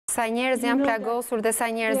Sa njerëz janë plagosur dhe sa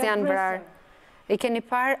njerëz janë vrarë. I keni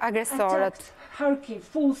parë agresorët.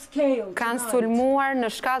 Kanë sulmuar në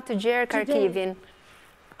shkallë të gjerë Kharkivin.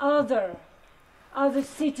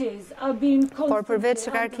 Por përveç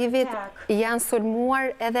Kharkivit janë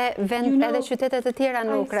sulmuar edhe qytetet të tjera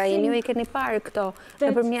në Ukrainë. Ju I keni parë këto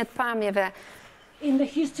nëpërmjet pamjeve. In the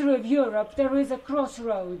history of Europe, there is a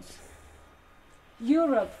crossroads.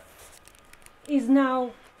 Europe is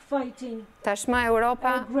now fighting Tashmë Europa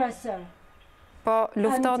aggressor. Po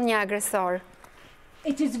lufton një agresor.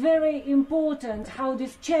 It is very important how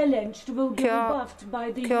this challenge will be rebuffed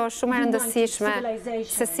by the Kjo është shumë e rëndësishme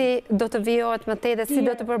se si do të vijohet më tej dhe si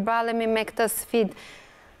do të përballemi me këtë sfidë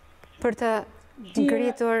për të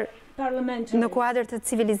ngritur në kuadër të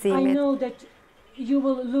civilizimit. I know that you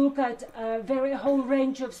will look at a very whole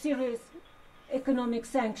range of serious economic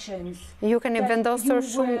sanctions. Ju keni vendosur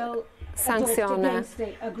shumë sanksione.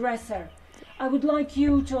 I would like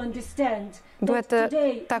you to understand Duhet that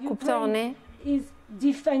today ta kuptoni is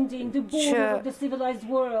defending the border of the civilized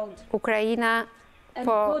world. Ukraina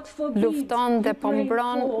po lufton dhe po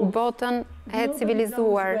mbron botën e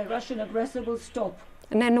civilizuar.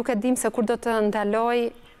 Ne nuk e dim se kur do të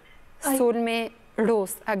ndaloj sulmi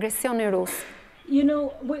rus, agresioni rus. You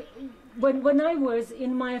know, when I was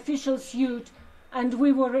in my official suit and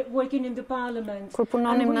we were working in the parliament, Kur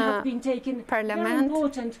punonim and we në have been taking parlament very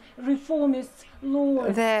important reformist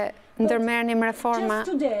laws. Dhe ndërmerrnim reforma.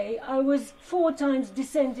 Just today, I was 4 times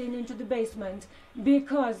descending into the basement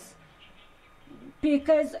because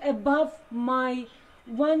above my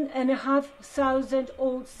 1,500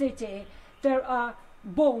 old city, there are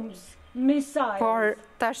bombs, missiles, Por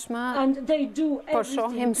tashmë and they do po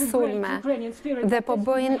shohim everything to break sulme Ukrainian spirit. dhe po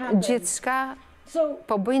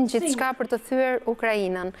bëjnë gjithçka për të thyer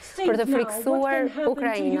Ukrainën, për të friksuar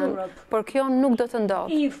Ukrainën. Por kjo nuk do të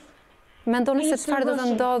ndodhë. Mendoni se çfarë do të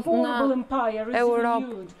ndodhë në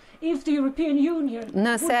Europë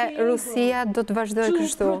nëse Rusia do të vazhdojë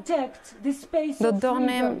kështu. Do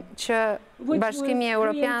donim që Bashkimi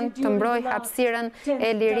Evropian të mbrojë hapësirën e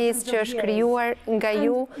lirisë që është krijuar nga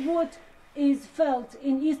ju. Is felt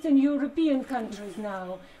in Eastern European countries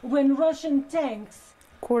now when Russian tanks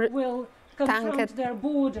will confront their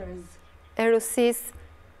borders. E Rusisë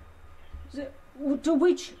to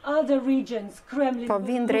which other regions Kremlin po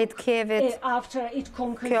vin drejt Kievit. After it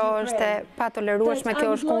conquers Kjo është e patolerueshme, kjo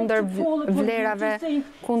është kundër vlerave,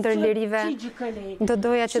 kundër lirive. Do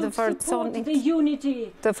doja që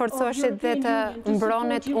të forcoheshit dhe të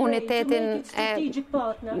mbronet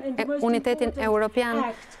unitetin evropian.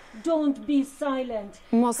 Don't be silent.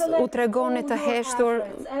 Mos u tregoni të heshtur,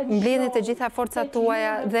 mblidhni të gjitha forcat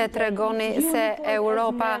tuaja dhe tregoni se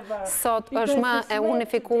Europa sot është më e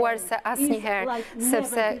unifikuar se asnjëherë,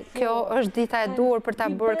 sepse kjo është dita e duhur për ta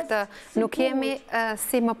bërë këtë. Nuk jemi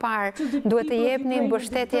si më parë. Duhet të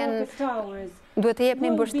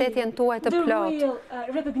jepni mbështetjen tuaj të plotë.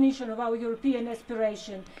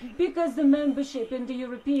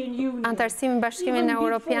 Antarësimi në Bashkimin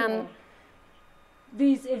Evropian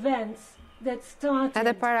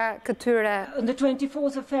edhe para këtyre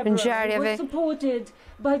ngjarjeve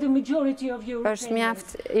është mjaft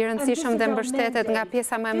I rëndësishëm dhe mbështetet nga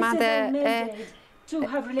pjesa më e madhe e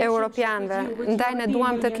europianëve. Ndaj ne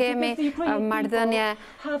duam të kemi marrëdhënie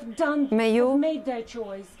me ju.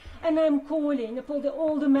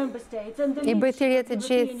 I bëj thirrje të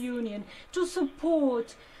gjithë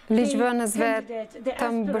ligjvënësve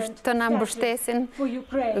të na mbështesin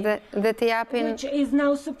dhe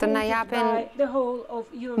të na japin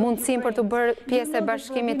mundësinë për të bërë pjesë e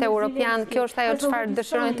Bashkimit Evropian. Kjo është ajo çfarë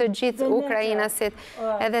dëshirojnë të gjithë ukrainasit.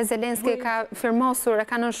 Edhe Zelenski ka firmosur,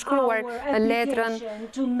 ka nënshkruar letrën.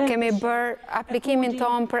 Kemi bërë aplikimin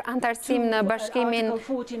tonë për antarësim në Bashkimin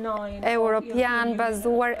Evropian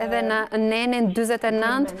bazuar edhe në nenin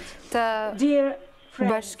 49 të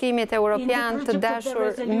Bashkimit Evropian, të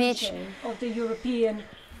dashur miq.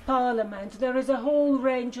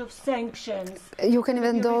 Ju keni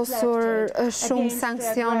vendosur shumë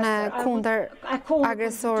sanksione kundër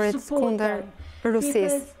agresorit, kundër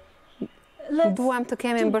Rusisë. Duam të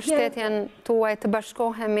kemi mbështetjen tuaj, të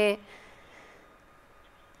bashkohemi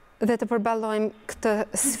dhe të përballojmë këtë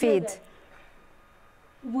sfidë.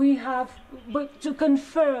 We have to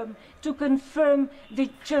confirm the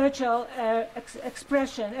Churchill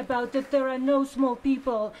expression about that there are no small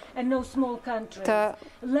people and no small countries.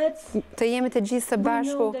 Të jemi të gjithë së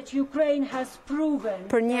bashku that Ukraine has proven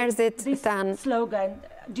për njerëzit tanë. Slogan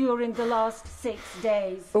during the last 6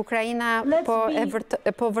 days. Ukraina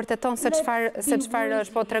po vërteton se çfarë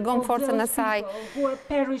është, po tregon forcën e saj,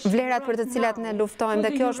 vlerat për të cilat ne luftojmë,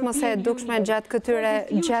 dhe kjo është më se e dukshme gjatë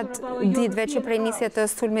ditëve që prej nisjes të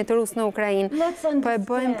sulmit rus në Ukrainë, po e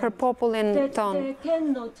bëjmë për popullin ton.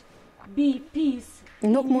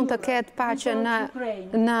 Nuk mund të ketë paqe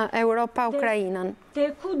në Europë pa Ukrainën.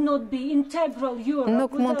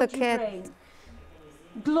 Nuk mund të ketë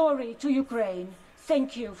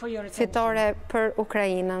fitore për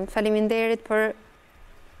Ukrainën. Faleminderit për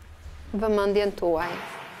vëmendjen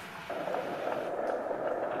tuaj.